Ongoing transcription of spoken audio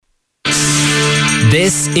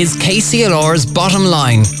This is KCLR's Bottom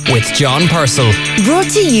Line with John Purcell. Brought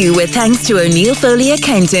to you with thanks to O'Neill Foley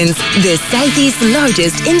Accountants, the Southeast's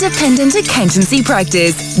largest independent accountancy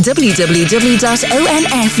practice. www.onf.ie.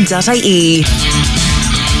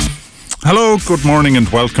 Hello, good morning and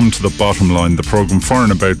welcome to The Bottom Line, the programme for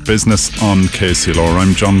and about business on KCLR.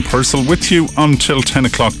 I'm John Purcell with you until 10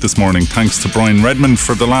 o'clock this morning. Thanks to Brian Redmond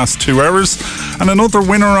for the last 2 hours. And another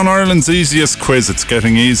winner on Ireland's easiest quiz. It's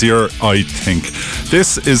getting easier, I think.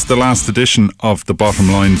 This is the last edition of The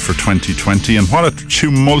Bottom Line for 2020. And what a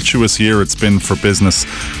tumultuous year it's been for business,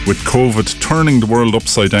 with COVID turning the world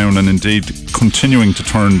upside down and indeed continuing to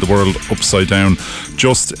turn the world upside down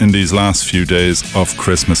just in these last few days of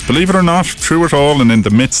Christmas. Believe it or not, through it all and in the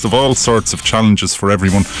midst of all sorts of challenges for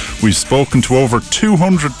everyone, we've spoken to over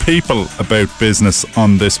 200 people about business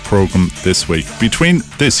on this programme this week. Between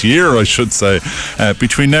this year, I should say,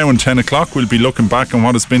 between now and 10 o'clock, we'll be looking back on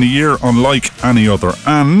what has been a year unlike any other,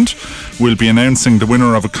 and we'll be announcing the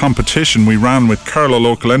winner of a competition we ran with Carlow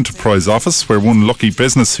Local Enterprise Office, where one lucky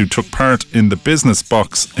business who took part in the Business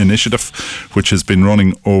Box initiative, which has been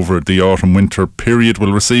running over the autumn-winter period,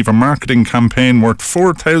 will receive a marketing campaign worth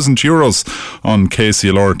 €4,000 on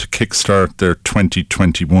KCLR to kickstart their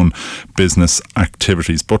 2021 business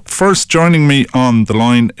activities. But first, joining me on the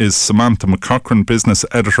line is Samantha McCaughrean, business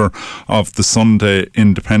editor of the Sunday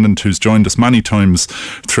Independent, who's joined us many times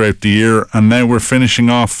throughout the year. And now we're finishing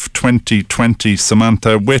off 2020,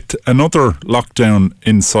 Samantha, with another lockdown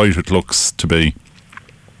in sight, it looks to be.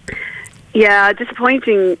 Yeah,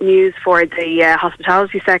 disappointing news for the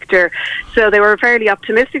hospitality sector. So they were fairly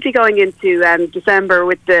optimistically going into December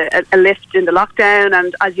with a lift in the lockdown,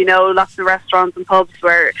 and as you know, lots of restaurants and pubs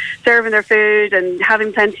were serving their food and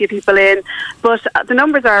having plenty of people in. But the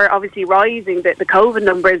numbers are obviously rising, the COVID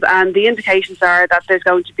numbers, and the indications are that there's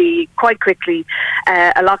going to be quite quickly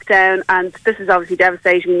a lockdown, and this is obviously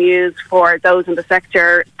devastating news for those in the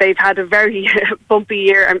sector. They've had a very bumpy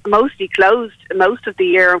year and mostly closed most of the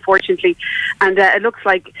year, unfortunately. And it looks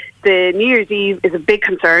like the New Year's Eve is a big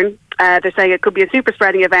concern. They're saying it could be a super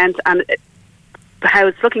spreading event, and how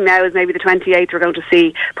it's looking now is maybe the 28th we're going to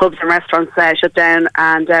see pubs and restaurants shut down,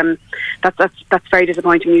 and that's very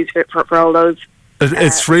disappointing news for all those.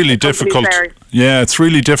 It's really difficult. Yeah, it's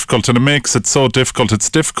really difficult, and it makes it so difficult.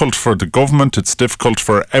 It's difficult for the government, it's difficult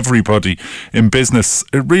for everybody in business.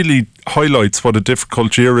 It really highlights what a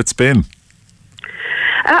difficult year it's been.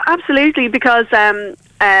 Absolutely, because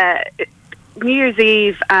New Year's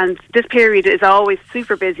Eve and this period is always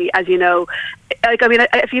super busy, as you know.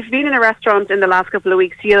 If you've been in a restaurant in the last couple of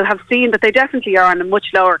weeks, you'll have seen that they definitely are on a much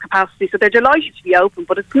lower capacity. So they're delighted to be open,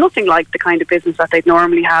 but it's nothing like the kind of business that they'd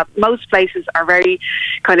normally have. Most places are very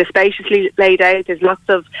kind of spaciously laid out. There's lots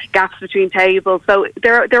of gaps between tables. So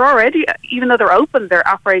they're already, even though they're open, they're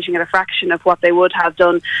operating at a fraction of what they would have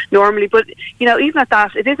done normally. But, you know, even at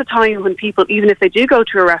that, it is a time when people, even if they do go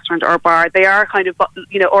to a restaurant or a bar, they are kind of,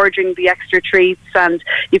 ordering the extra treats, and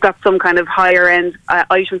you've got some kind of higher end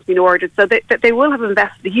items being ordered. So they will have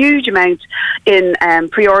invested a huge amount in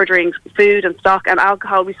pre-ordering food and stock and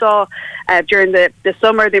alcohol. We saw during the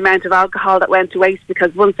summer the amount of alcohol that went to waste,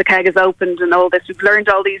 because once the keg is opened and all this, we've learned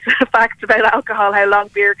all these facts about alcohol, how long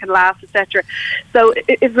beer can last, etc. So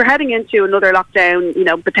if we're heading into another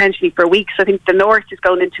lockdown, potentially for weeks, I think the North is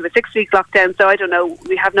going into a 6-week lockdown, so I don't know,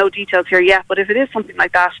 we have no details here yet, but if it is something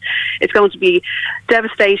like that, it's going to be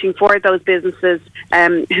devastating for those businesses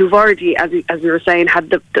who've already, as we were saying, had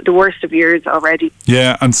the worst of years already.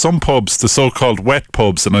 Yeah, and some pubs, the so-called wet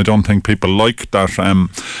pubs, and I don't think people like that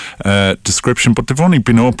description, but they've only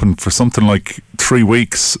been open for something like 3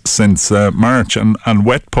 weeks since March, and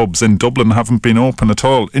wet pubs in Dublin haven't been open at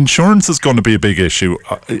all. Insurance is going to be a big issue,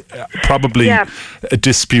 probably a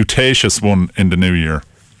disputatious one in the new year.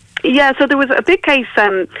 Yeah, so there was a big case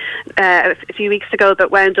a few weeks ago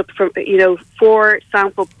that wound up from, 4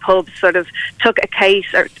 sample pubs sort of took a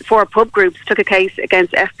case, or 4 pub groups took a case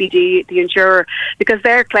against FBD, the insurer, because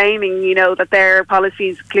they're claiming, that their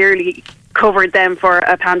policies clearly covered them for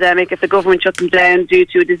a pandemic if the government shut them down due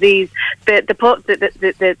to a disease.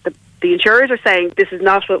 The insurers are saying this is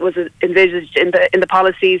not what was envisaged in the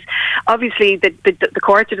policies. Obviously, the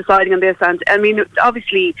courts are deciding on this, and I mean,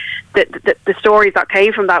 obviously, the stories that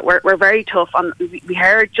came from that were very tough. We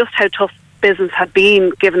heard just how tough business had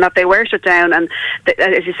been, given that they were shut down, and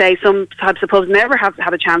as you say, some types of pubs never have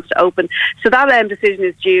had a chance to open. So that decision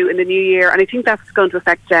is due in the new year, and I think that's going to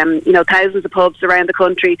affect thousands of pubs around the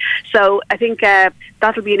country. So I think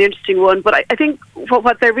that'll be an interesting one. But I think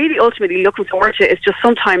what they're really ultimately looking forward to is just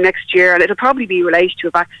sometime next year, and it'll probably be related to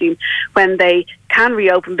a vaccine when they can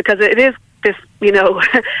reopen, because it is this,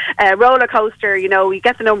 roller coaster. We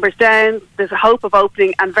get the numbers down, there's a hope of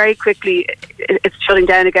opening, and very quickly it's shutting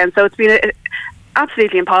down again. So it's been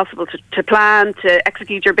absolutely impossible to plan, to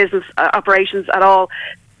execute your business operations at all.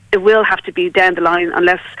 It will have to be down the line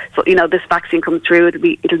unless this vaccine comes through.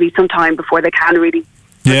 It'll be some time before they can really.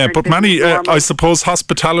 Yeah, but many, I suppose,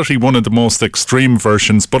 hospitality, one of the most extreme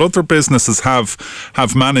versions, but other businesses have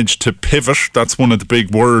managed to pivot. That's one of the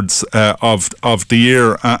big words of the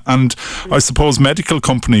year. And I suppose medical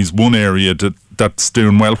companies, one area that's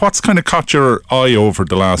doing well. What's kind of caught your eye over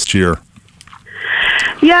the last year?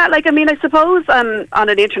 Yeah, I suppose on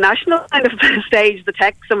an international kind of stage,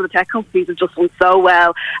 some of the tech companies have just done so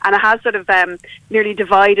well, and it has sort of nearly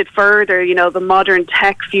divided further, the modern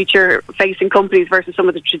tech future-facing companies versus some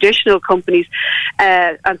of the traditional companies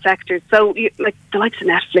and sectors. So, the likes of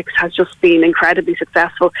Netflix has just been incredibly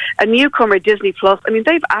successful. A newcomer, Disney Plus,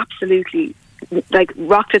 they've absolutely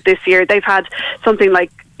rocked it this year. They've had something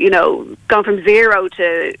gone from 0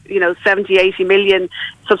 to 70, 80 million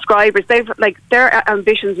subscribers. They've their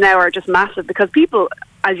ambitions now are just massive because people,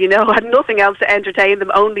 as you know, had nothing else to entertain them,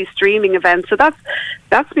 only streaming events. So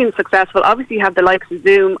that's been successful. Obviously, you have the likes of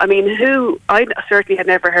Zoom. who I certainly had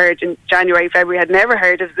never heard in January, February, had never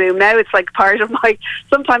heard of Zoom. Now it's part of my,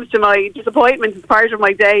 sometimes to my disappointment, it's part of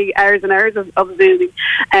my day, hours and hours of Zooming.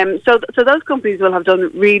 So those companies will have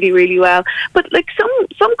done really, really well. But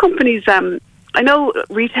some companies, I know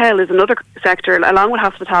retail is another sector, along with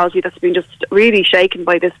hospitality, that's been just really shaken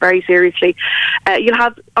by this very seriously. You'll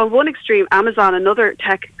have, on one extreme, Amazon, another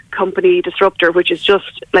tech company disruptor, which is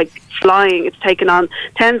just flying. It's taken on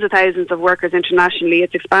tens of thousands of workers internationally.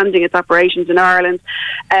 It's expanding its operations in Ireland.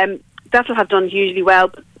 That'll have done hugely well.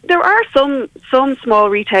 But there are some small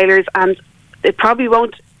retailers, and it probably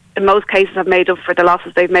won't, in most cases, have made up for the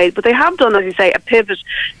losses they've made, but they have done, as you say, a pivot,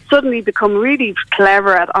 suddenly become really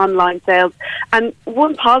clever at online sales. And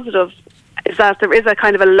one positive is that there is a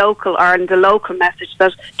kind of a local Ireland, a local message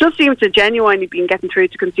that just seems to genuinely be getting through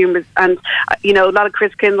to consumers. And, a lot of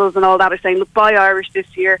Chris Kindles and all that are saying, look, buy Irish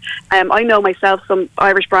this year. I know myself some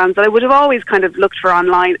Irish brands that I would have always kind of looked for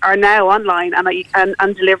online are now online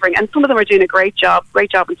and delivering. And some of them are doing a great job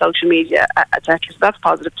in social media, etc. So that's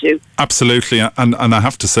positive too. Absolutely. And I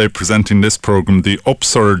have to say, presenting this programme, the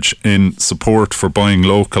upsurge in support for buying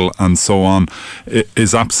local and so on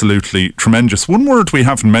is absolutely tremendous. One word we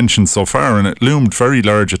haven't mentioned so far, and it loomed very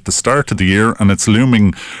large at the start of the year, and it's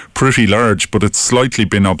looming pretty large, but it's slightly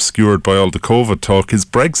been obscured by all the COVID talk, is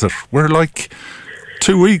Brexit. We're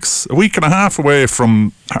 2 weeks, a week and a half away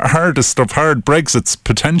from hardest of hard Brexits,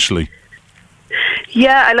 potentially.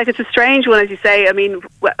 Yeah, it's a strange one, as you say.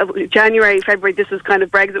 January, February, this was kind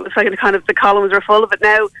of Brexit, was kind of the columns were full of it.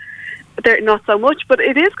 Now they're not so much, but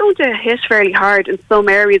it is going to hit fairly hard in some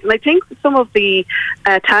areas, and I think some of the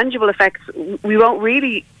tangible effects we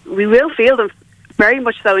will feel them very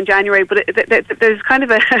much so in January, but there's kind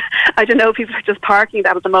of I don't know, people are just parking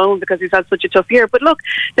that at the moment because we've had such a tough year. But look,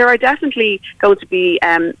 there are definitely going to be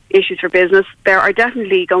issues for business. There are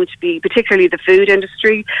definitely going to be, particularly the food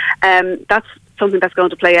industry, that's something that's going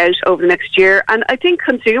to play out over the next year. And I think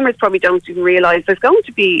consumers probably don't even realise there's going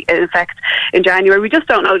to be an effect in January. We just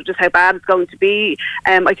don't know just how bad it's going to be.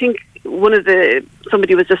 I think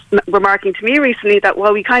somebody was just remarking to me recently that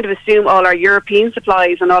while we kind of assume all our European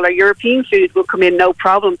supplies and all our European food will come in no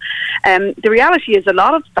problem, the reality is a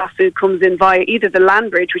lot of that food comes in via either the land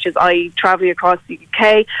bridge, which is travelling across the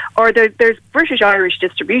UK, or there's British-Irish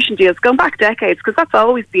distribution deals going back decades, because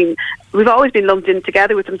we've always been lumped in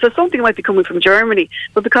together with them. So something might be coming from Germany,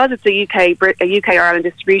 but because it's a UK-Ireland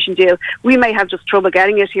distribution deal, we may have just trouble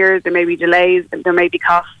getting it here. There may be delays, and there may be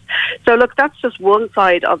costs. So look, that's just one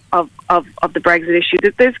side of the Brexit issue.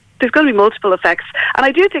 There's going to be multiple effects, and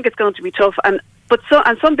I do think it's going to be tough. But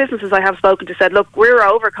some businesses I have spoken to said, look, we're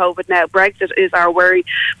over COVID now. Brexit is our worry.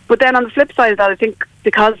 But then on the flip side of that, I think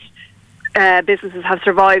because businesses have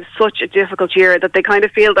survived such a difficult year that they kind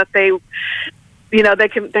of feel that they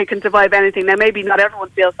can survive anything. Now, maybe not everyone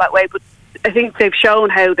feels that way, but I think they've shown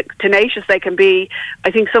how tenacious they can be.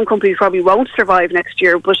 I think some companies probably won't survive next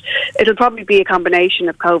year, but it'll probably be a combination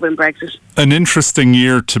of COVID and Brexit. An interesting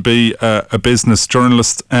year to be a business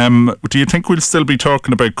journalist. Do you think we'll still be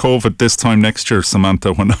talking about COVID this time next year,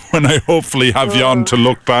 Samantha, when I hopefully have you on to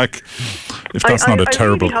look back? If that's not a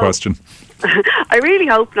terrible really question. I really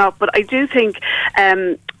hope not, but I do think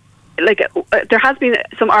there has been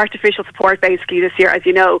some artificial support basically this year, as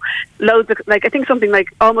you know. Loads of, I think something like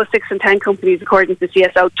almost 6 in 10 companies, according to the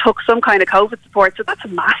CSO, took some kind of COVID support. So that's a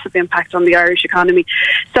massive impact on the Irish economy.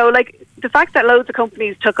 So the fact that loads of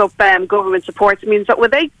companies took up government supports means that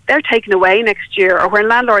when they're taken away next year, or when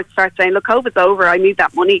landlords start saying, look, COVID's over, I need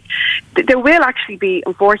that money, there will actually be,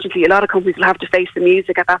 unfortunately, a lot of companies will have to face the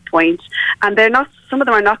music at that point, and some of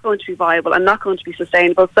them are not going to be viable and not going to be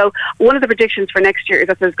sustainable. So one of the predictions for next year is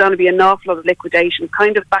that there's going to be an awful lot of liquidation,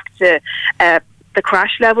 kind of back to the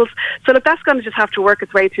crash levels. So look, that's going to just have to work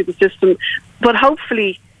its way through the system, but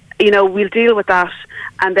hopefully, we'll deal with that.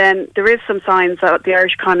 And then there is some signs that the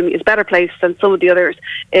Irish economy is better placed than some of the others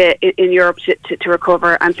in Europe to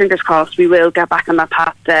recover. And fingers crossed, we will get back on that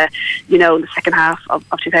path, in the second half of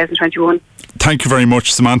 2021. Thank you very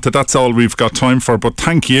much, Samantha. That's all we've got time for. But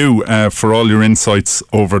thank you for all your insights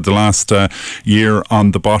over the last year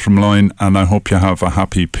on The Bottom Line. And I hope you have a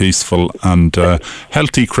happy, peaceful and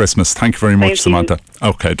healthy Christmas. Thank you very much, Samantha.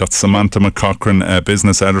 Okay, that's Samantha McCaughrean,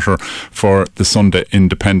 business editor for the Sunday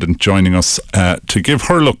Independent, joining us to give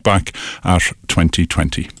her look back at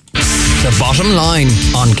 2020. The Bottom Line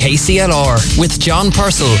on KCLR with John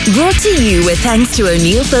Purcell. Brought to you with thanks to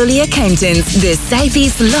O'Neill Foley Accountants, the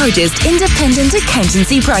Southeast's largest independent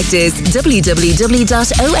accountancy practice. www.onf.ie.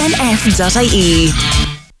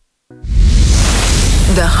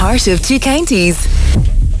 The heart of two counties.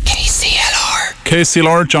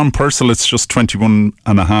 KCLR, John Purcell. It's just 21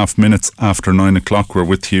 and a half minutes after 9 o'clock. We're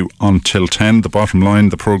with you until 10. The Bottom Line,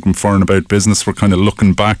 the programme for and about business. We're kind of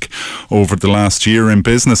looking back over the last year in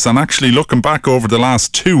business, and actually looking back over the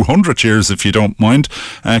last 200 years, if you don't mind.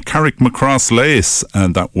 Carrickmacross lace,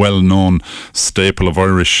 that well-known staple of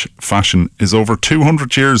Irish fashion, is over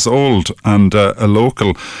 200 years old, and a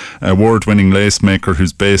local award-winning lace maker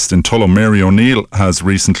who's based in Tullum, Mary O'Neill, has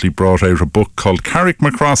recently brought out a book called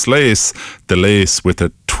Carrickmacross Lace, The Lace with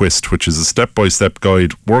a Twist, which is a step-by-step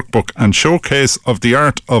guide, workbook and showcase of the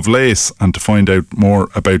art of lace. And to find out more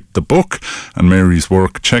about the book and Mary's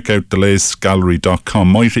work, check out thelacegallery.com.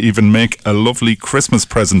 Might even make a lovely Christmas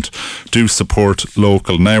present. Do support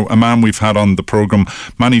local. Now, a man we've had on the programme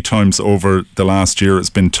many times over the last year has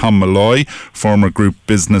been Tom Malloy, former group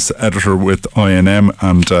business editor with INM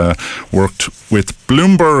and worked with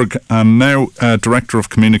Bloomberg, and now Director of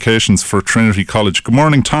Communications for Trinity College. Good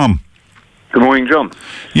morning, Tom. Good morning, John.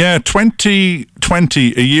 Yeah,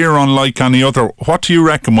 2020, a year unlike any other. What do you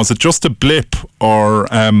reckon? Was it just a blip, or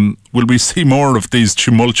will we see more of these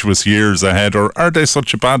tumultuous years ahead, or are they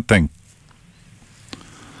such a bad thing?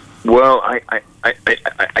 Well, I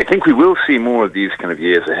think we will see more of these kind of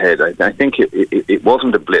years ahead. I think it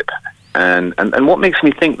wasn't a blip. And what makes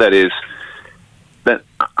me think that is that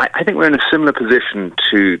I think we're in a similar position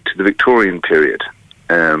to the Victorian period,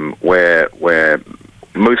 where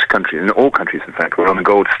most countries, and all countries in fact, were on a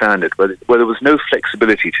gold standard, where there was no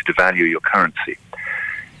flexibility to devalue your currency.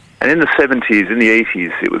 And in the 70s, in the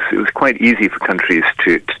 80s, it was quite easy for countries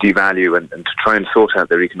to devalue and to try and sort out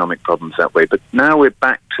their economic problems that way. But now we're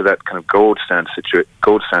back to that kind of gold standard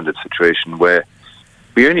situation where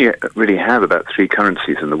we only really have about three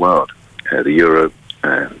currencies in the world: the euro,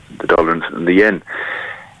 the dollar, and the yen.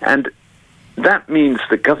 And that means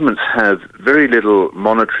that governments have very little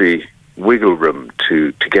monetary wiggle room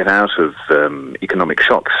to get out of economic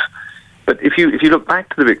shocks. But if you look back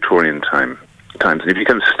to the Victorian times, and if you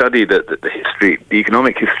kind of study the history, the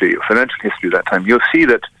economic history, or financial history of that time, you'll see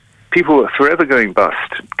that people were forever going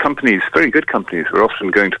bust. Companies, very good companies, were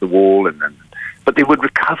often going to the wall, but they would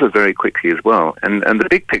recover very quickly as well. And the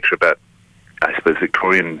big picture about, I suppose,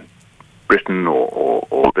 Victorian Britain or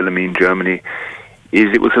Wilhelmine Germany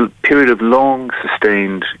is it was a period of long,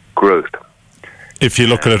 sustained growth. If you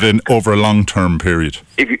look at it over a long-term period.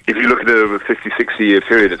 If you look at it over a 50, 60-year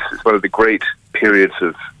period, it's one of the great periods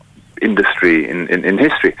of industry in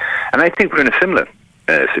history. And I think we're in a similar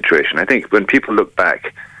situation. I think when people look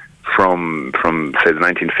back from say, the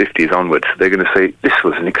 1950s onwards, they're going to say, this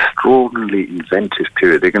was an extraordinarily inventive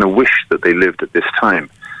period. They're going to wish that they lived at this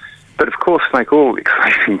time. But of course, like all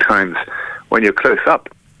exciting times, when you're close up,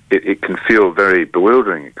 it can feel very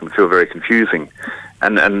bewildering. It can feel very confusing.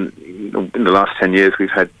 And in the last 10 years, we've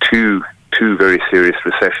had two very serious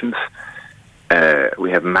recessions.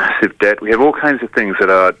 We have massive debt. We have all kinds of things that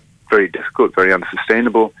are very difficult, very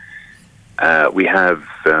unsustainable. We have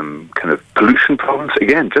kind of pollution problems.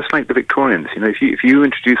 Again, just like the Victorians. If you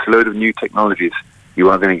introduce a load of new technologies, you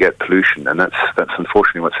are going to get pollution, and that's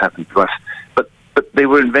unfortunately what's happened to us. But they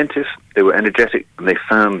were inventive, they were energetic, and they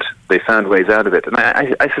found ways out of it. And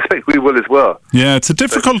I suspect we will as well. Yeah, it's a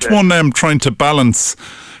difficult one, trying to balance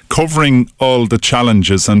covering all the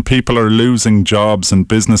challenges, and people are losing jobs and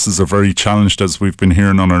businesses are very challenged, as we've been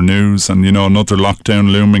hearing on our news, and another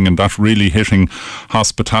lockdown looming, and that really hitting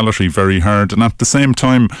hospitality very hard, and at the same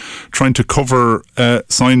time trying to cover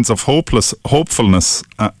signs of hopefulness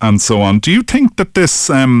and so on. Do you think that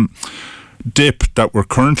this dip that we're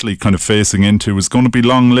currently kind of facing into is going to be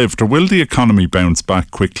long-lived, or will the economy bounce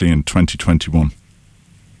back quickly in 2021?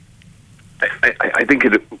 I think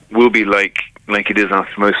it will be like it is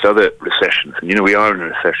after most other recessions. And, we are in a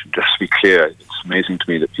recession, just to be clear. It's amazing to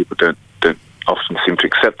me that people don't often seem to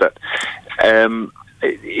accept that.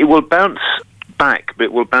 It will bounce back, but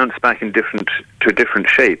it will bounce back to a different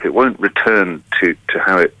shape. It won't return to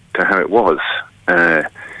how it was.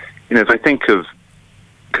 If I think of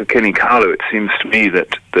Kilkenny Carlow, it seems to me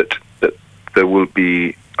that there will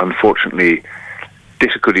be, unfortunately,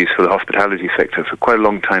 difficulties for the hospitality sector for quite a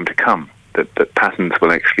long time to come. That patterns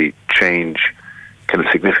will actually change kind of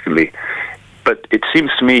significantly. But it seems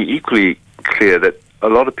to me equally clear that a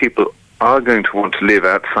lot of people are going to want to live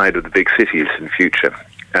outside of the big cities in the future,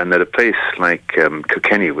 and that a place like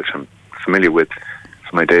Kilkenny, which I'm familiar with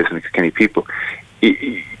from my days in the Kilkenny people,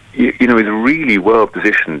 is really well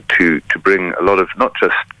positioned to bring a lot of not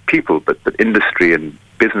just people but industry and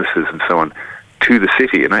businesses and so on to the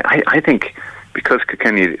city. And I think, because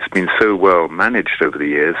Kilkenny has been so well managed over the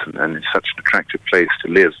years and it's such an attractive place to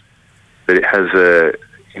live, that it has a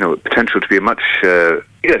potential to be a much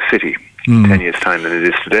bigger city in 10 years' time than it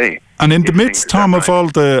is today. And in the midst, Tom, of all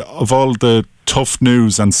the tough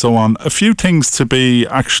news and so on, a few things to be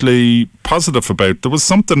actually positive about. There was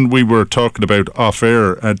something we were talking about off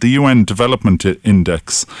air. The UN Development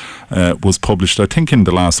Index was published, I think, in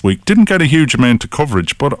the last week. Didn't get a huge amount of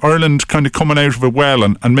coverage, but Ireland kind of coming out of it well,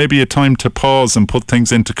 and maybe a time to pause and put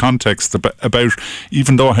things into context about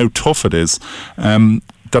even though how tough it is,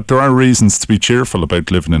 that there are reasons to be cheerful about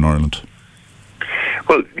living in Ireland.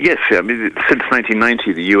 Well, yes. I mean, since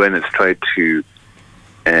 1990, the UN has tried to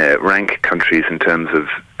rank countries in terms of,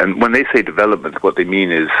 and when they say development, what they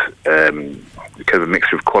mean is kind of a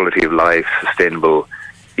mixture of quality of life, sustainable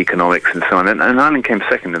economics, and so on. And Ireland came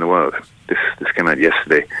second in the world. This came out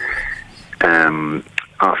yesterday,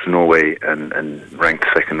 after Norway, and ranked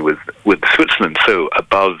second with Switzerland, so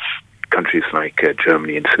above countries like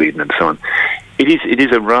Germany and Sweden and so on. It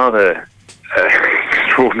is a rather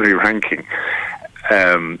extraordinary ranking.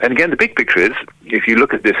 And again, the big picture is, if you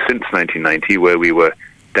look at this since 1990, where we were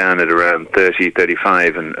down at around 30,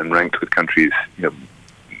 35 and ranked with countries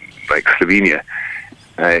like Slovenia,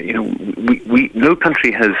 no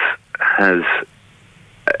country has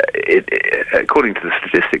according to the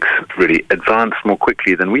statistics, really advanced more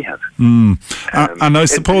quickly than we have. And I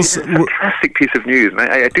suppose it's a fantastic piece of news. And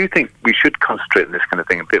I do think we should concentrate on this kind of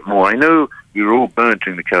thing a bit more. I know we were all burnt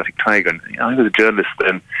during the Celtic Tiger, and I was a journalist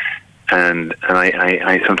then. And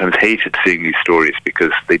I sometimes hated seeing these stories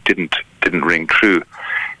because they didn't ring true.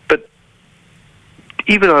 But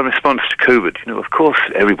even our response to COVID, of course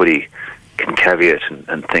everybody can caveat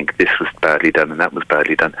and think this was badly done and that was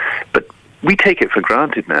badly done. But we take it for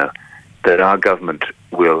granted now that our government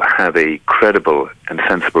will have a credible and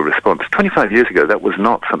sensible response. 25 years ago, that was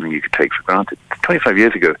not something you could take for granted. 25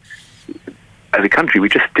 years ago, as a country, we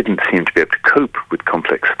just didn't seem to be able to cope with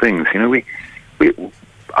complex things.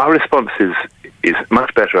 Our response is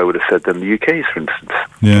much better, I would have said, than the UK's, for instance.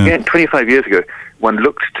 Yeah. Again, 25 years ago, one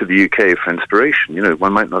looked to the UK for inspiration.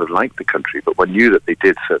 One might not have liked the country, but one knew that they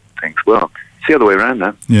did certain things well. It's the other way around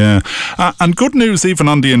now. Yeah. And good news even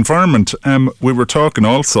on the environment. We were talking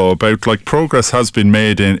also about, progress has been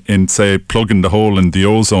made in say, plugging the hole in the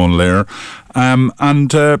ozone layer.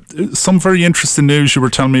 And some very interesting news you were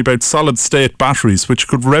telling me about solid-state batteries, which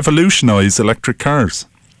could revolutionise electric cars.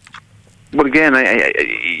 Well, again,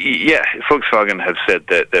 Volkswagen have said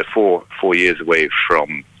that they're four years away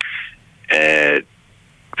from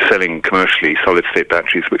selling commercially solid-state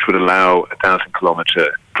batteries, which would allow a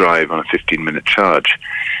 1,000-kilometre drive on a 15-minute charge.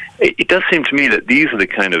 It does seem to me that these are the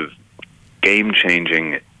kind of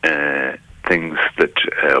game-changing things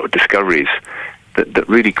or discoveries that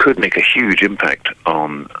really could make a huge impact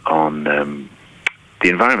on the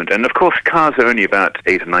environment. And of course, cars are only about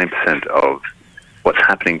 8 or 9% of what's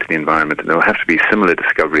happening to the environment, and there will have to be similar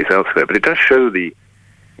discoveries elsewhere. But it does show the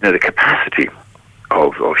capacity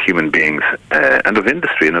of human beings and of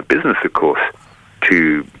industry and of business, of course,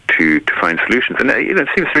 to find solutions. And it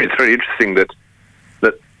seems to me it's very interesting that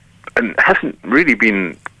and hasn't really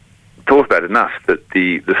been thought about enough, that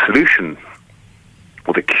the solution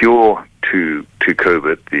or the cure to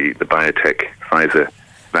COVID, the biotech Pfizer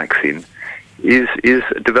vaccine, is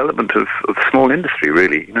a development of small industry,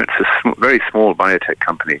 really. It's a very small biotech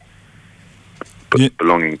company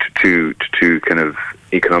belonging to two kind of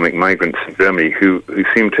economic migrants in Germany who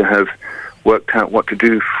seem to have worked out what to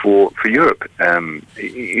do for Europe.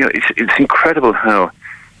 It's incredible how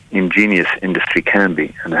ingenious industry can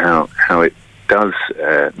be, and how it does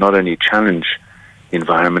not only challenge the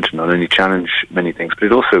environment, not only challenge many things, but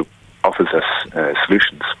it also offers us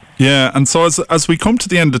solutions. Yeah, and so as we come to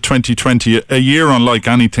the end of 2020, a year unlike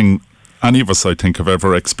anything any of us, I think, have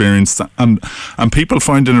ever experienced, and people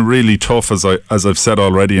finding it really tough, as I've said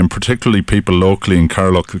already, and particularly people locally in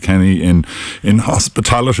Carlow, Kilkenny, in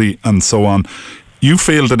hospitality and so on. You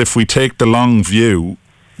feel that if we take the long view,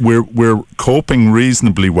 we're coping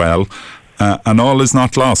reasonably well, and all is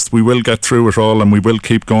not lost. We will get through it all, and we will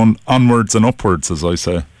keep going onwards and upwards, as I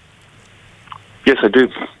say. Yes, I do.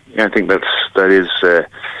 Yeah, I think that is.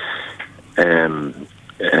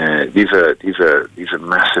 These are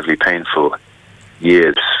massively painful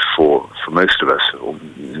years for most of us, or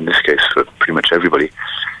in this case for pretty much everybody.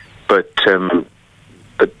 But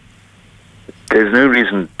there's no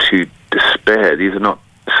reason to despair. These are not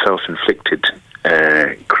self-inflicted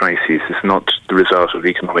crises. It's not the result of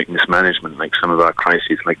economic mismanagement like some of our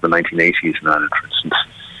crises, like the 1980s in Ireland, for instance.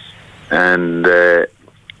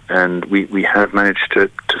 And we have managed to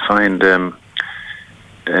find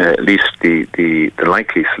at least the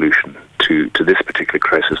likely solution to this particular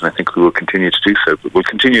crisis, and I think we will continue to do so. But we'll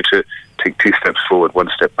continue to take 2 steps forward, 1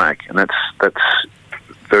 step back, and that's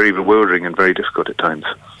very bewildering and very difficult at times.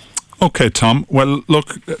 Okay, Tom. Well,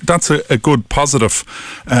 look, that's a good positive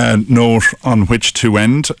note on which to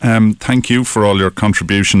end. Thank you for all your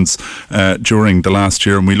contributions during the last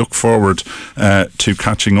year, and we look forward to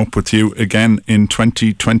catching up with you again in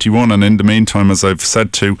 2021. And in the meantime, as I've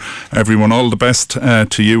said to everyone, all the best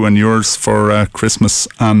to you and yours for Christmas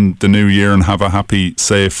and the New Year, and have a happy,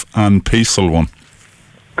 safe and peaceful one.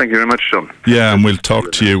 Thank you very much, John. Yeah, and we'll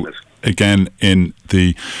talk to you again in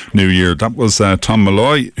the new year. That was Tom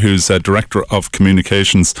Malloy, who's Director of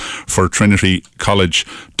Communications for Trinity College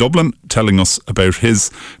Dublin, telling us about his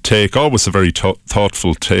take, always a very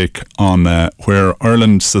thoughtful take on where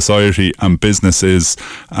Ireland society and business is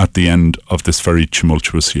at the end of this very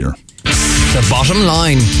tumultuous year. The Bottom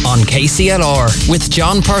Line on KCLR with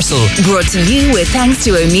John Purcell. Brought to you with thanks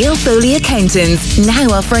to O'Neill Foley Accountants, now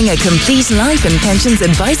offering a complete life and pensions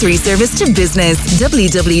advisory service to business.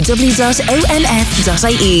 www.onf.ie.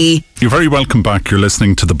 You're very welcome back. You're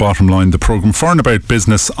listening to The Bottom Line, the programme for and about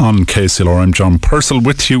business on KCLR. I'm John Purcell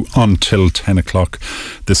with you until 10 o'clock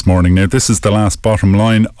this morning. Now, this is the last Bottom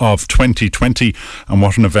Line of 2020, and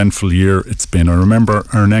what an eventful year it's been. I remember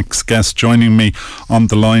our next guest joining me on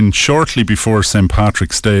the line shortly before St.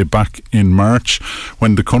 Patrick's Day back in March,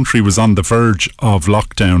 when the country was on the verge of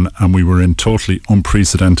lockdown and we were in totally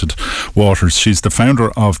unprecedented waters. She's the founder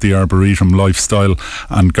of the Arboretum Lifestyle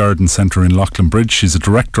and Garden Centre in Loughlinbridge. She's a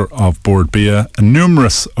director of Board Bia, and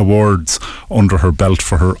numerous awards under her belt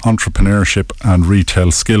for her entrepreneurship and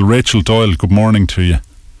retail skill. Rachel Doyle, good morning to you.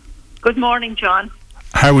 Good morning, John.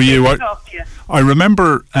 How are you? Good to talk to you. I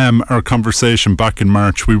remember our conversation back in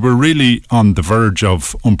March. We were really on the verge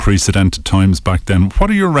of unprecedented times back then. What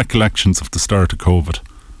are your recollections of the start of COVID?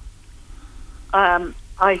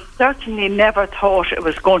 I certainly never thought it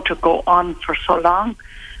was going to go on for so long,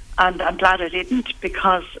 and I'm glad it didn't,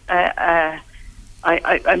 because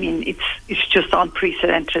I mean, it's just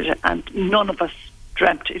unprecedented, and none of us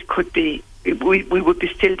dreamt it could be. We would be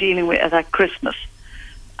still dealing with it at Christmas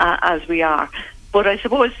as we are. But I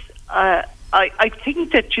suppose I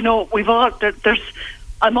think that, you know,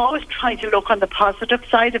 I'm always trying to look on the positive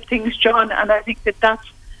side of things, John, and I think that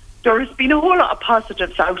there has been a whole lot of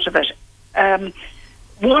positives out of it.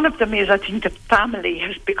 One of them is, I think, that family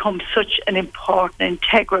has become such an important,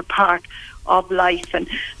 integral part of life, and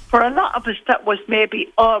for a lot of us that was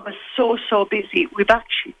maybe always so busy, we've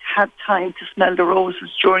actually had time to smell the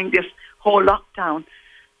roses during this whole lockdown.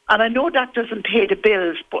 And I know that doesn't pay the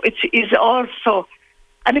bills, but it is also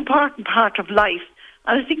an important part of life.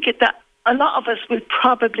 And I think that a lot of us will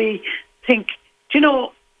probably think, do you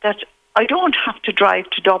know, that I don't have to drive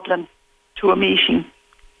to Dublin to a meeting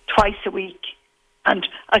twice a week, and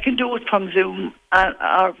I can do it from Zoom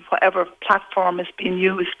or whatever platform is being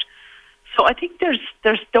used. So I think those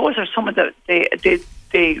are some of the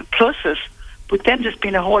pluses, but then there's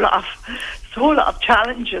been a whole lot of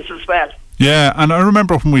challenges as well. Yeah, and I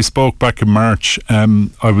remember when we spoke back in March,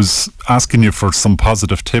 I was asking you for some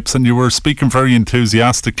positive tips, and you were speaking very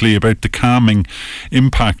enthusiastically about the calming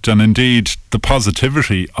impact and indeed the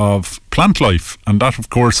positivity of plant life, and that of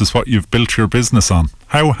course is what you've built your business on.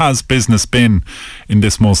 How has business been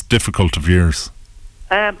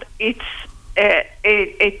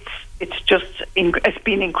it's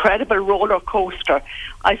been incredible roller coaster.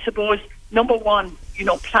 I suppose, number one,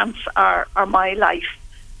 plants are my life.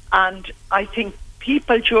 And I think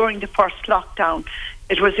people during the first lockdown,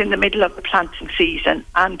 it was in the middle of the planting season,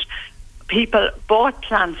 and people bought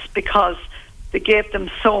plants because they gave them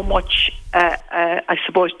so much, I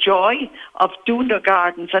suppose, joy of doing their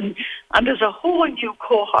gardens. And there's a whole new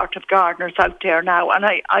cohort of gardeners out there now. And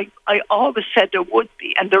I always said there would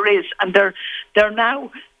be, and there is. And they're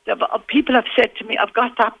now, people have said to me, I've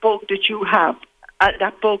got that bug that you have,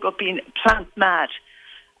 that bug of being plant mad.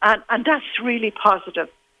 And that's really positive.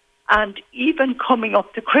 And even coming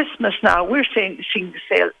up to Christmas now, we're seeing the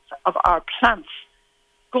sales of our plants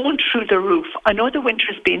going through the roof. I know the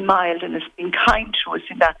winter's been mild and it's been kind to us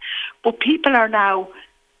in that, but people are now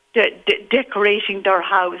decorating their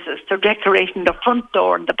houses. They're decorating the front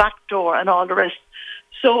door and the back door and all the rest.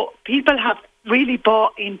 So people have really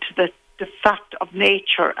bought into the fact of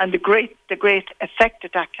nature and the great effect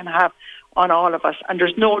that can have on all of us. And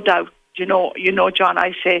there's no doubt, John,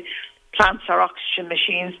 I say plants are oxygen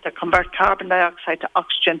machines that convert carbon dioxide to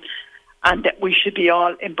oxygen, and that we should be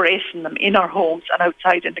all embracing them in our homes and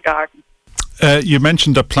outside in the garden. You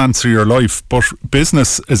mentioned that plants are your life, but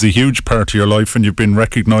business is a huge part of your life, and you've been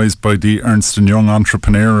recognised by the Ernst & Young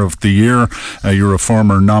Entrepreneur of the Year. You're a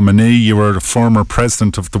former nominee. You were a former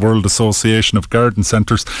president of the World Association of Garden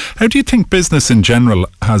Centres. How do you think business in general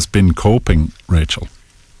has been coping, Rachel?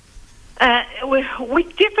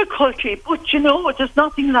 With difficulty, but there's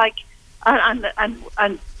nothing like,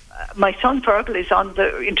 and my son Fergal is on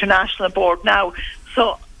the international board now,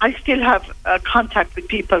 so I still have contact with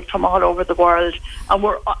people from all over the world, and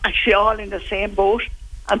we're actually all in the same boat,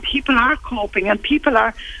 and people are coping, and people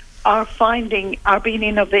are being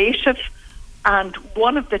innovative. And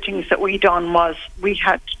one of the things that we done was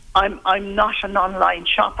I'm not an online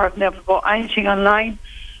shopper, I've never bought anything online,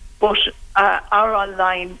 but our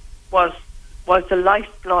online was the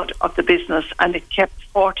lifeblood of the business, and it kept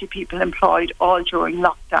 40 people employed all during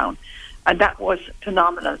lockdown, and that was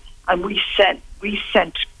phenomenal. And we sent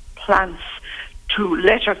plants to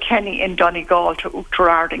Letterkenny in Donegal, to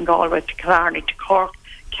Oughterard in Galway, to Killarney, to Cork,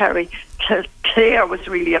 Kerry. Clare was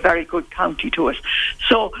really a very good county to us.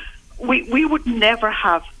 So we would never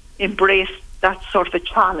have embraced that sort of a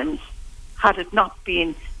challenge had it not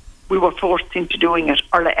been we were forced into doing it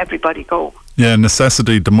or let everybody go. Yeah,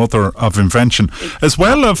 necessity, the mother of invention. As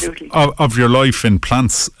well of your life in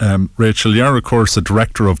plants, Rachel, you're of course a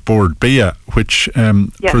director of Bord Bia, which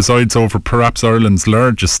presides over perhaps Ireland's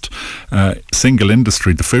largest single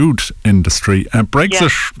industry, the food industry.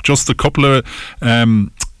 Brexit just a couple of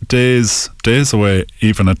days away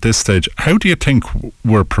even at this stage. How do you think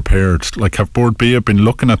we're prepared? Like, have Bord Bia been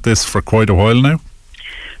looking at this for quite a while now?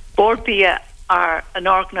 Bord Bia are an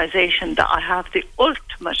organisation that I have the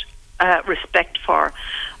ultimate respect for.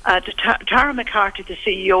 Tara McCarthy, the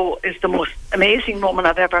CEO, is the most amazing woman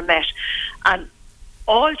I've ever met, and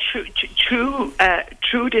all through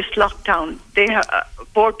this lockdown,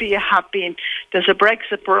 Bord Bia have been. There's a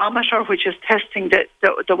Brexit barometer which is testing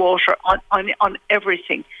the water on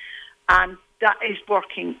everything, and that is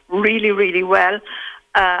working really, really well.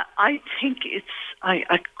 I think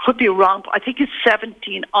I could be wrong, but I think it's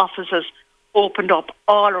 17 offices opened up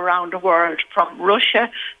all around the world, from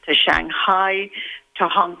Russia to Shanghai to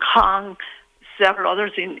Hong Kong, several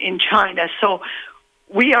others in China. So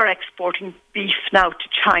we are exporting beef now to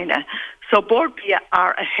China. So Bord Bia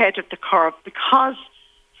are ahead of the curve, because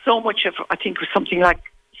so much of, I think it was something like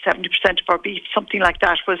 70% of our beef, something like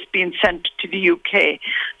that, was being sent to the UK.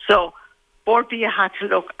 So Bord Bia had to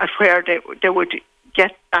look at where they would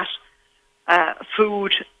get that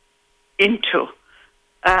food into.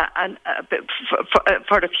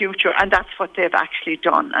 For the future, and that's what they've actually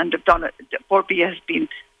done, and they've done it. Bord Bia has been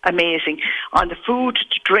amazing on the food,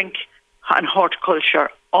 drink and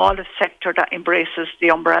horticulture, all the sector that embraces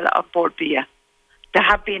the umbrella of Bord Bia. They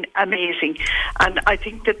have been amazing, and I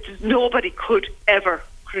think that nobody could ever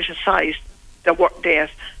criticise the work they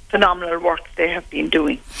have, phenomenal work they have been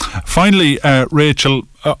doing. Finally, Rachel,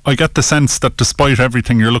 I get the sense that despite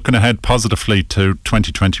everything, you're looking ahead positively to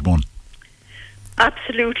 2021.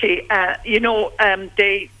 Absolutely.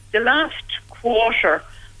 The last quarter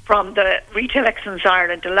from the Retail Excellence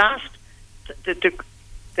Ireland, the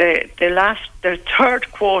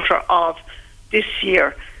third quarter of this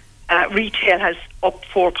year, retail has up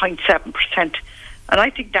 4.7%, and I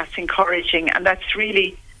think that's encouraging, and that's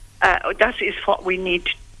really that is what we need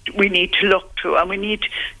to look to, and we need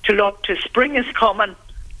to look to. Spring is coming,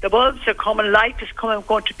 the bulbs are coming, life is coming. We're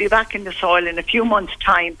going to be back in the soil in a few months'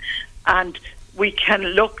 time, and we can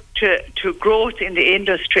look to growth in the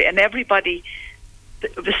industry, and everybody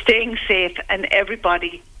staying safe and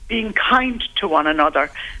everybody being kind to one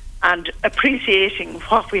another and appreciating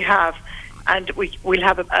what we have, and we'll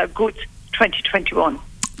have a good 2021.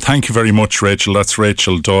 Thank you very much, Rachel. That's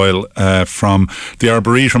Rachel Doyle from the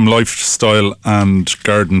Arboretum Lifestyle and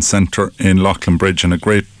Garden Centre in Leighlinbridge, and a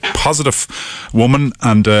great positive woman,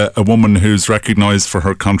 and a woman who's recognised for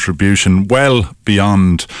her contribution well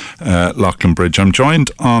beyond Leighlinbridge. I'm joined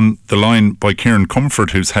on the line by Kieran Comfort,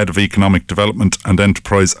 who's Head of Economic Development and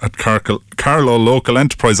Enterprise at Carlow Local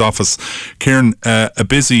Enterprise Office. Kieran, a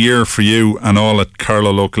busy year for you and all at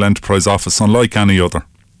Carlow Local Enterprise Office, unlike any other.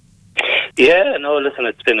 Yeah, no, listen,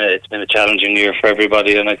 it's been a challenging year for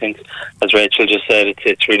everybody, and I think, as Rachel just said,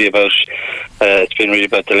 it's really about it's been really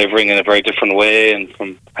about delivering in a very different way, and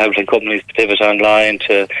from helping companies to pivot online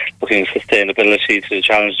to looking at sustainability to the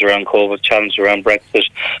challenges around COVID, challenges around Brexit.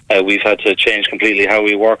 We've had to change completely how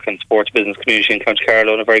we work and support the business community in County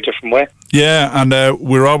Carlow in a very different way. Yeah, and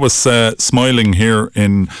we're always smiling here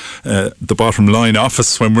in the Bottom Line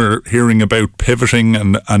office when we're hearing about pivoting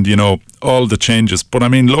and you know, all the changes. But I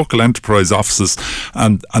mean, local enterprise offices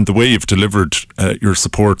and the way you've delivered your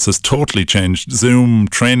supports has totally changed. Zoom,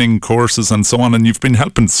 training courses and so on, and you've been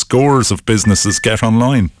helping scores of businesses get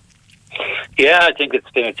online. Yeah, I think it's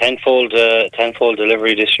been a tenfold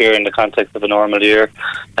delivery this year in the context of a normal year.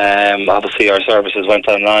 Obviously, our services went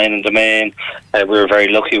online in the main. We were very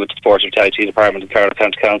lucky with the support of the IT department and Carlow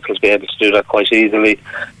County Council to be able to do that quite easily.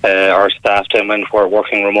 Our staff then were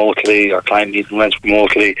working remotely. Our client meeting went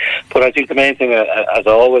remotely. But I think the main thing, as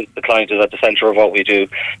always, the client is at the centre of what we do,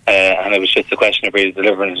 and it was just a question of really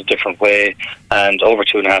delivering in a different way. And over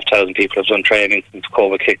 2,500 people have done training since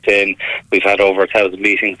COVID kicked in. We've had over 1,000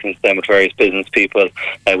 meetings since then with various business people.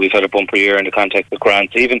 We've had a bumper year in the context of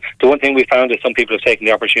grants. Even the one thing we found is some people have taken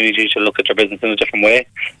the opportunity to look at their business in a different way,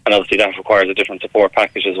 and obviously that requires a different support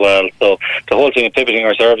package as well. So the whole thing of pivoting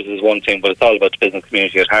our services is one thing, but it's all about the business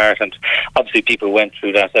community at heart. And obviously people went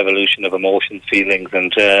through that evolution of emotions, feelings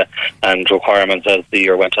and requirements as the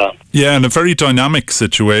year went on. Yeah, and a very dynamic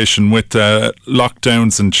situation with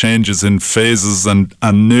lockdowns and changes in phases and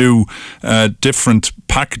new different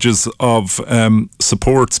packages of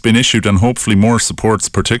supports being issued, and hopefully more supports,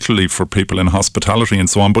 particularly for people in hospitality and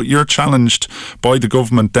so on. But you're challenged by the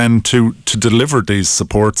government then to deliver these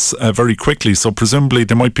supports very quickly. So presumably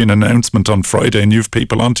there might be an announcement on Friday and you've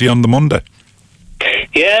people onto you on the Monday.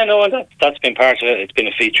 Yeah, no, and that's been part of it. It's been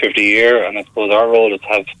a feature of the year, and I suppose our role is to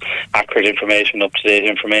have accurate information, up-to-date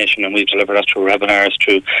information, and we've delivered that through webinars,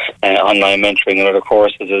 through online mentoring and other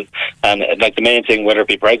courses. And like the main thing, whether it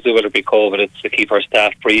be Brexit, whether it be COVID, it's to keep our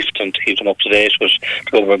staff briefed and to keep them up-to-date with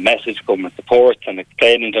the government message, government support, and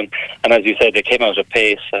explaining them. And as you said, they came out at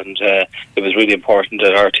pace, and it was really important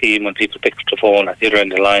that our team, when people picked up the phone at the other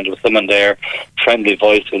end of the line, there was someone there, friendly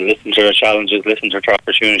voice, who listened to their challenges, listened to their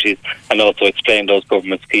opportunities, and also explained those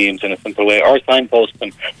government schemes in a simple way, or signpost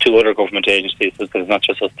them to other government agencies, because it's not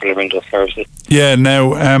just us delivering those services. Yeah, now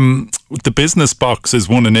the Business Box is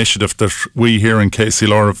one initiative that we here in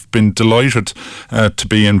KCLR have been delighted to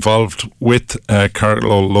be involved with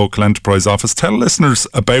Carlow Local Enterprise Office. Tell listeners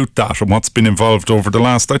about that and what's been involved over the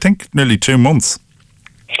last, I think, nearly 2 months.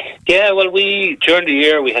 Yeah, well, during the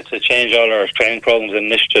year we had to change all our training programs and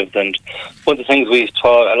initiatives, and one of the things we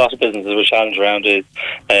thought a lot of businesses were challenged around is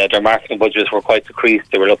their marketing budgets were quite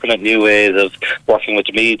decreased. They were looking at new ways of working with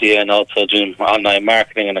the media and also doing online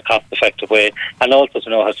marketing in a cost-effective way, and also to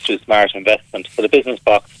know how to do smart investment. So the Business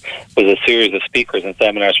Box was a series of speakers and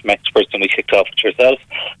seminars from experts, and we kicked off with yourself,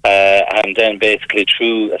 and then basically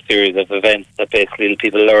through a series of events that basically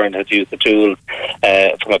people learned how to use the tools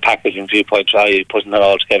from a packaging viewpoint, how you putting it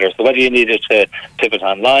all together. So whether you needed to pivot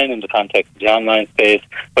online in the context of the online space,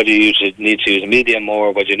 whether you need to use a medium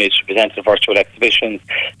more, whether you need to present at virtual exhibitions,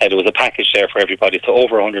 there was a package there for everybody. So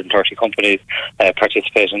over 130 companies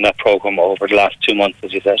participated in that programme over the last 2 months,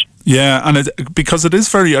 as you said. Yeah, and because it is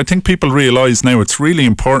very, I think people realise now it's really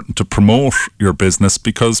important to promote your business,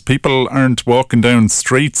 because people aren't walking down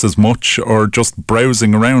streets as much or just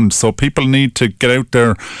browsing around. So people need to get out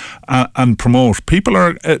there and promote. People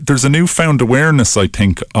are, there's a newfound awareness, I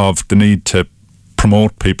think, of the need to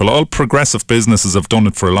promote people. All progressive businesses have done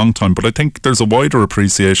it for a long time, but I think there's a wider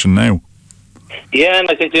appreciation now. Yeah, and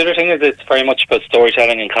I think the other thing is it's very much about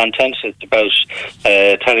storytelling and content. It's about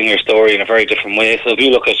telling your story in a very different way. So if you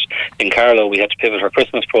look at, in Carlow, we had to pivot our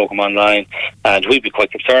Christmas programme online, and we'd be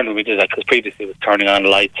quite concerned when we did that, because previously it was turning on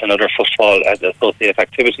lights and other footfall associated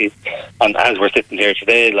activities. And as we're sitting here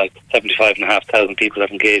today, like 75,500 people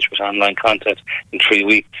have engaged with online content in 3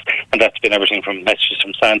 weeks, and that's been everything from messages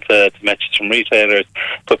from Santa to messages from retailers.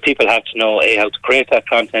 But people have to know, A, how to create that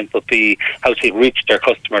content, but B, how to reach their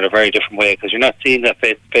customer in a very different way, because you're not seeing that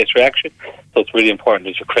face-to-face reaction. So it's really important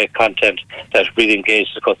that you create content that really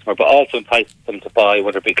engages the customer, but also entices them to buy,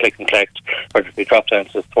 whether it be click and collect, whether it be drop down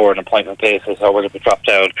to the store on an appointment basis, or whether it be drop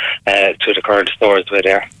down to the current stores the way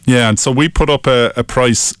they are. Yeah, and so we put up a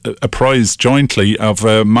prize jointly of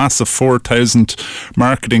a massive 4,000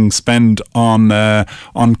 marketing spend on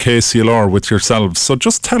KCLR with yourselves. So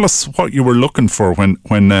just tell us what you were looking for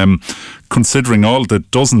when considering all the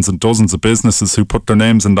dozens and dozens of businesses who put their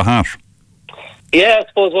names in the hat. Yeah, I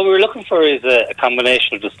suppose what we were looking for is a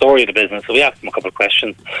combination of the story of the business. So we asked them a couple of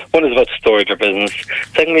questions. One is about the story of their business.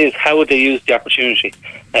 Secondly is how would they use the opportunity?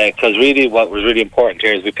 Because really what was really important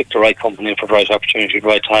here is we picked the right company for the right opportunity at the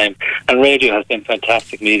right time. And radio has been a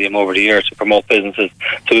fantastic medium over the years to promote businesses.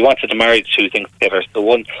 So we wanted to marry the two things together. So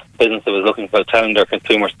one business that was looking for telling their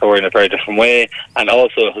consumer story in a very different way, and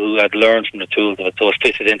also who had learned from the tools of it, so it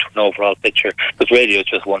fitted into an overall picture. Because radio is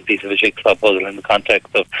just one piece of a jigsaw puzzle in the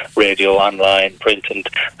context of radio, online, print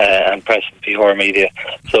and press and PR media.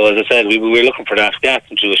 So as I said, we were looking for that. We asked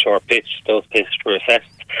them to do a short pitch. Those pitches were assessed,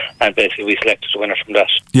 and basically we selected the winner from that.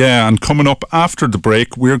 Yeah, and coming up after the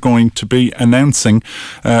break, we're going to be announcing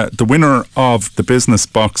the winner of the Business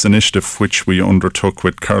Box initiative, which we undertook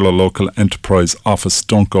with Carlow Local Enterprise Office.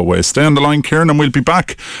 Don't go away. Stay on the line, Kieran, and we'll be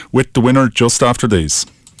back with the winner just after these.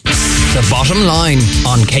 The Bottom Line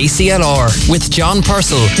on KCLR with John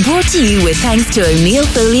Purcell. Brought to you with thanks to O'Neill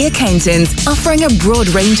Foley Accountants, offering a broad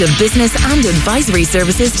range of business and advisory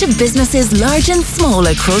services to businesses large and small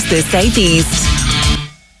across the South East.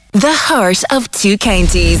 The heart of two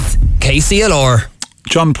counties. KCLR.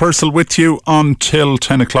 John Purcell with you until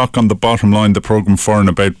 10 o'clock on The Bottom Line, the programme for and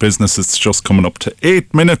about business. It's just coming up to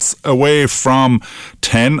 8 minutes away from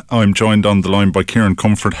 10. I'm joined on the line by Kieran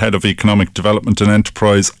Comfort, Head of Economic Development and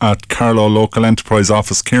Enterprise at Carlow Local Enterprise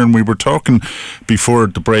Office. Kieran, we were talking before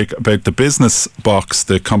the break about the Business Box,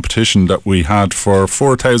 the competition that we had for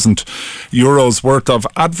 €4,000 worth of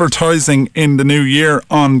advertising in the new year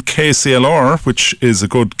on KCLR, which is a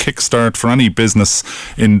good kickstart for any business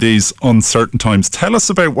in these uncertain times. Tell us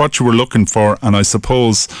about what you were looking for, and I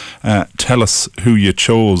suppose tell us who you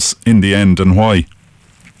chose in the end and why.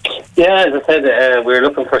 Yeah, as I said, we were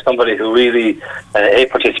looking for somebody who really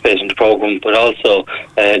participated in the programme, but also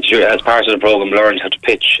as part of the programme learned how to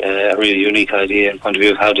pitch a really unique idea and point of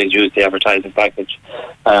view of how they use the advertising package.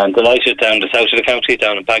 And delighted down the south of the county,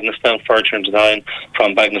 down in Bagnallstown, Furniture and Design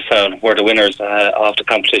from Bagnallstown, were the winners of the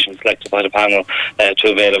competition selected by the panel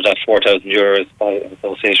to avail of that €4,000 by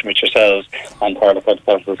association with yourselves and part of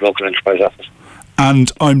the Local Enterprise Office.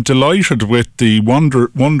 And I'm delighted with the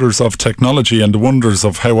wonders of technology and the wonders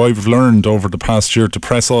of how I've learned over the past year to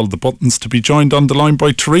press all the buttons, to be joined on the line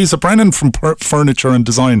by Teresa Brennan from Furniture and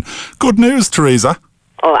Design. Good news, Teresa.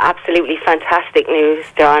 Oh, absolutely fantastic news,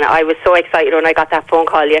 John. I was so excited when I got that phone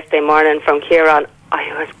call yesterday morning from Kieran. I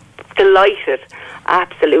was delighted.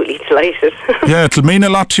 Absolutely delighted. Yeah, it'll mean a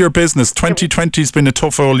lot to your business. 2020's been a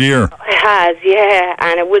tough old year. It has, yeah,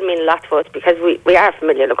 and it would mean a lot to us because we are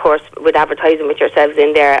familiar, of course, with advertising with yourselves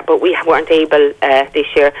in there, but we weren't able this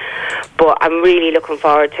year. But I'm really looking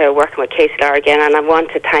forward to working with KCLR again, and I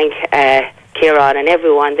want to thank Kieran and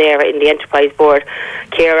everyone there in the Enterprise Board,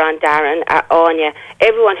 Kieran, Darren, Anya,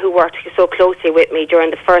 everyone who worked so closely with me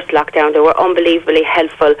during the first lockdown. They were unbelievably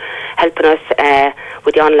helpful, helping us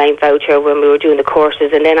with the online voucher when we were doing the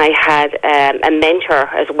courses. And then I had a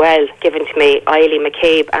mentor as well given to me, Eiley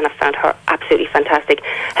McCabe, and I found her absolutely fantastic,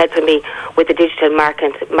 helping me with the digital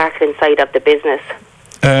marketing side of the business.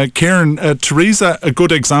 Kieran, Teresa, a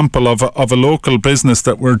good example of a local business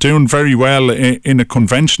that were doing very well in a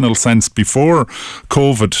conventional sense before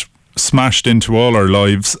COVID smashed into all our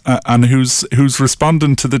lives, and who's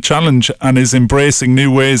responding to the challenge and is embracing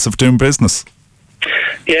new ways of doing business.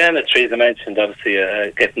 Yeah, and as Teresa mentioned, obviously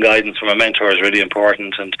getting guidance from a mentor is really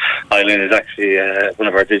important, and Eileen is actually one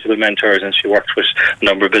of our digital mentors, and she works with a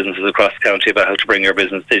number of businesses across the county about how to bring your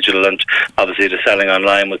business digital, and obviously the selling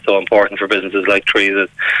online was so important for businesses like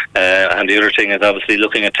Teresa's. And the other thing is obviously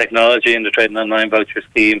looking at technology in the Trading Online Voucher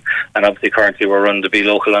Scheme, and obviously currently we're running the Be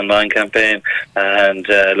Local online campaign, and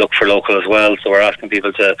look for local as well, so we're asking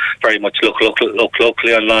people to very much look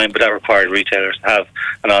locally online, but that required retailers to have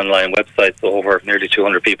an online website, so over nearly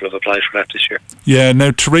 200 people have applied for that this year. Yeah,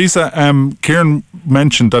 now Teresa, Kieran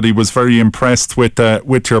mentioned that he was very impressed with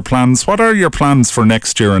your plans. What are your plans for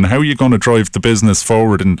next year, and how are you going to drive the business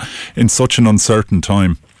forward in such an uncertain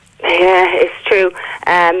time? Yeah, it's true.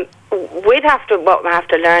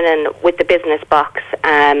 After learning with the Business Box,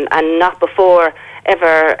 and not before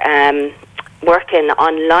ever working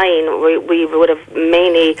online, we would have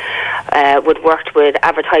mainly would worked with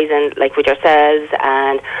advertising, like with yourselves,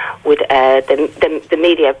 and with the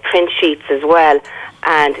media print sheets as well,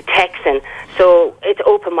 and texting. So it's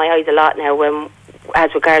opened my eyes a lot now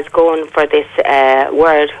as regards going for this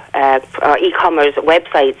or e-commerce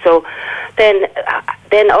website. So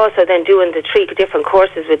then also doing the 3 different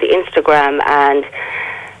courses with the Instagram,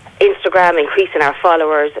 increasing our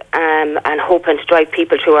followers, and hoping to drive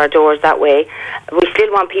people to our doors that way. We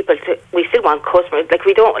still want customers.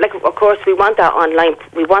 Of course, we want that online.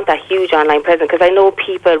 We want that huge online presence, because I know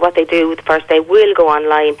people, what they do the first day, will go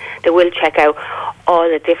online. They will check out all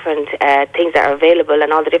the different things that are available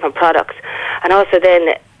and all the different products. And also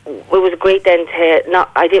then, it was great then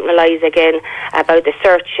I didn't realise again about the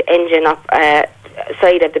search engine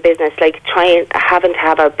side of the business, like having to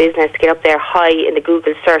have our business get up there high in the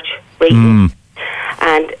Google search rating.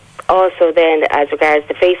 And also then, as regards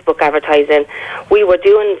to Facebook advertising, we were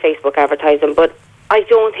doing Facebook advertising, but I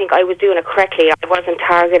don't think I was doing it correctly. I wasn't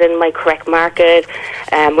targeting my correct market.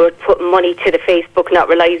 We were putting money to the Facebook, not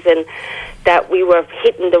realising that we were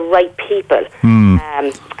hitting the right people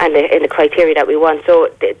and in the criteria that we want. So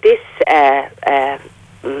this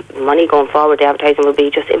money going forward, the advertising will be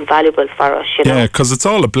just invaluable for us, you know. Yeah, because it's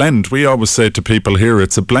all a blend. We always say to people here,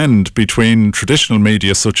 it's a blend between traditional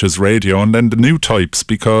media such as radio and then the new types,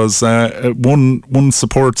 because one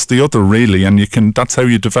supports the other really, and that's how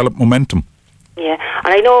you develop momentum. Yeah,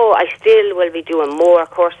 and I know I still will be doing more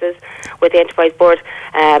courses with the Enterprise Board,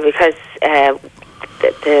 because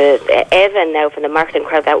the Evan now from the marketing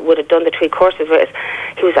crowd that would have done the 3 courses with us,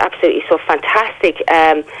 he was absolutely so fantastic.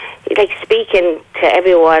 Like speaking to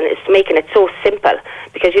everyone, it's making it so simple,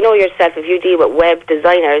 because you know yourself, if you deal with web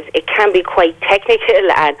designers, it can be quite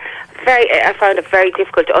technical, and I found it very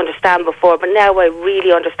difficult to understand before, but now I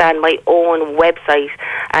really understand my own website,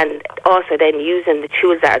 and also then using the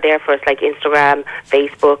tools that are there for us, like Instagram,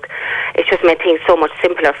 Facebook. It's just made things so much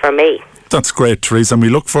simpler for me. That's great, Teresa, and we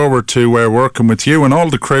look forward to working with you and all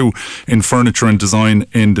the crew in Furniture and Design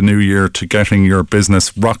in the new year to getting your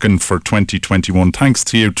business rocking for 2021. Thanks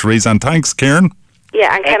to you, Teresa, and thanks, Kieran.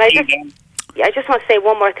 Yeah, and I just want to say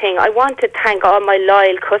one more thing. I want to thank all my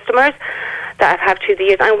loyal customers that I've had through the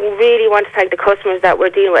years. I really want to thank the customers that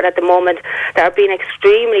we're dealing with at the moment that are being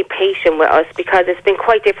extremely patient with us, because it's been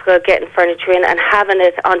quite difficult getting furniture in and having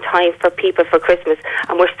it on time for people for Christmas.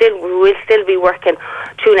 And we will still be working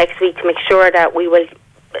through next week to make sure that we will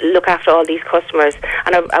look after all these customers.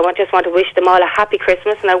 And I just want to wish them all a happy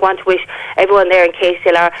Christmas, and I want to wish everyone there in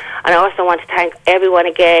KCLR, and I also want to thank everyone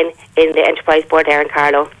again in the Enterprise Board there in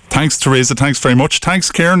Carlow. Thanks, Teresa. Thanks very much.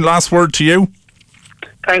 Thanks, Kieran. Last word to you.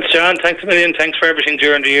 Thanks, John. Thanks a million. Thanks for everything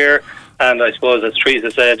during the year. And I suppose, as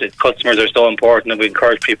Teresa said, customers are so important, and we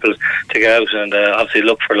encourage people to get out and obviously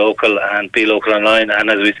look for local and be local online.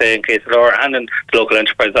 And as we say in KCLR and in the local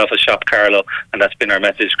enterprise office, shop Carlow. And that's been our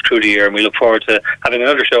message through the year. And we look forward to having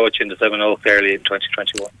another show with you in the Seven Oaks early in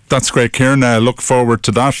 2021. That's great, Kieran. Look forward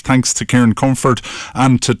to that. Thanks to Kieran Comfort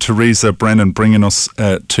and to Teresa Brennan bringing us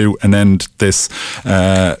to an end this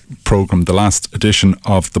programme, the last edition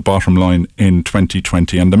of The Bottom Line in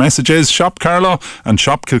 2020. And the message is shop Carlow and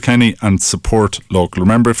shop Kilkenny and support local.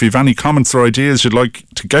 Remember, if you have any comments or ideas you'd like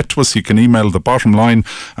to get to us, you can email The Bottom Line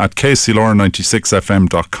at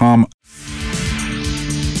kclr96fm.com.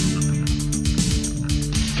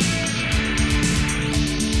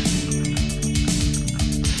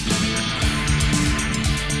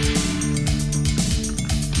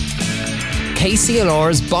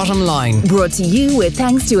 KCLR's Bottom Line. Brought to you with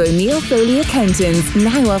thanks to O'Neill Foley Accountants,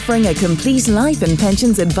 now offering a complete life and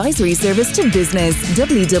pensions advisory service to business.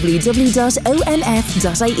 www.onf.ie